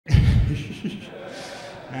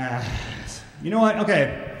You know what?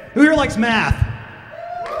 Okay. Who here likes math?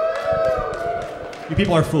 You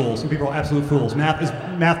people are fools. You people are absolute fools.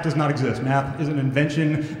 Math does not exist. Math is an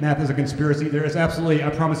invention. Math is a conspiracy. There is absolutely, I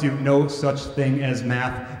promise you, no such thing as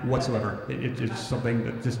math whatsoever. It's something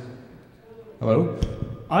that just... Hello?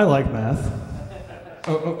 I like math.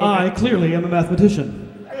 Okay. I clearly am a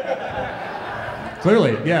mathematician.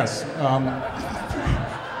 Clearly, yes.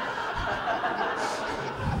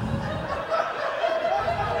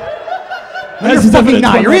 No, you're fucking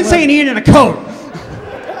not. You're insane Ian in a coat.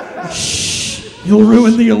 Shh. You'll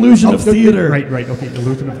ruin the illusion of theater. Right. Okay,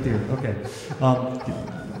 illusion of theater. Okay.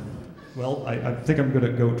 Well, I think I'm going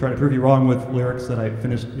to go try to prove you wrong with lyrics that I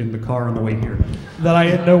finished in the car on the way here. That I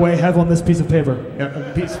in no way have on this piece of paper. Yeah,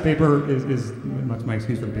 a piece of paper is that's my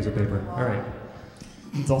excuse for the piece of paper. All right.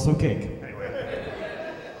 It's also cake.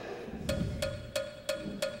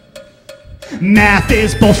 Math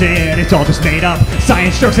is bullshit, it's all just made up.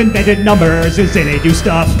 Science jokes invented numbers and say they do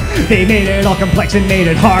stuff. They made it all complex and made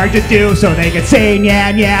it hard to do, so they could say,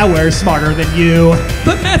 yeah, we're smarter than you.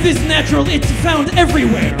 But math is natural, it's found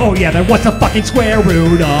everywhere. Oh yeah, then what's the fucking square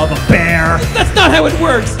root of a bear? That's not how it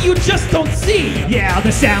works, you just don't see. Yeah,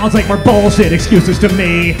 this sounds like more bullshit excuses to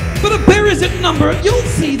me. But a bear isn't number, you'll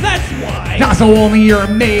see, that's why. Not so only your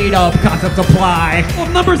made up concepts apply.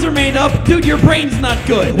 Well, numbers are made up, dude, your brain's not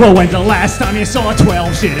good. Well, when's the last time you saw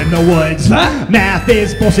 12 shit in the woods? Huh? Math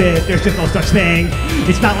is bullshit, there's just no such thing.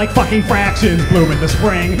 It's not like fucking fractions bloom in the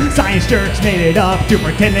spring. Science jerks made it up to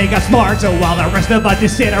pretend they got smart, so while the rest of us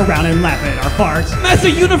just sit around and laugh at our farts. Math's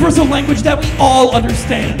a universal language that we all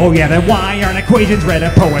understand. Oh yeah, then why aren't equations read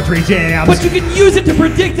at poetry jams? But you can use it to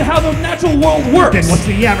predict how the natural world works. Then what's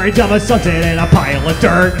the average of a sunset and a pile of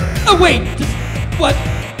dirt? Oh wait, just what?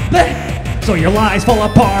 Then? So your lies fall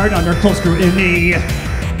apart under close scrutiny.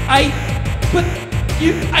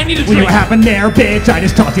 I need a Well, drink. what happened there, bitch? I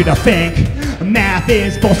just taught you to think. Math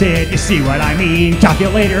is bullshit, you see what I mean?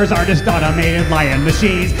 Calculators are just automated lying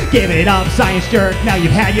machines. Give it up, science jerk, now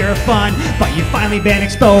you've had your fun. But you've finally been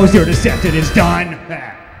exposed, your deception is done.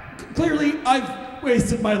 Clearly, I've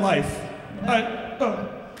wasted my life.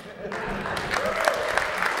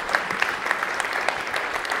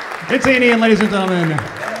 It's Ian, ladies and gentlemen.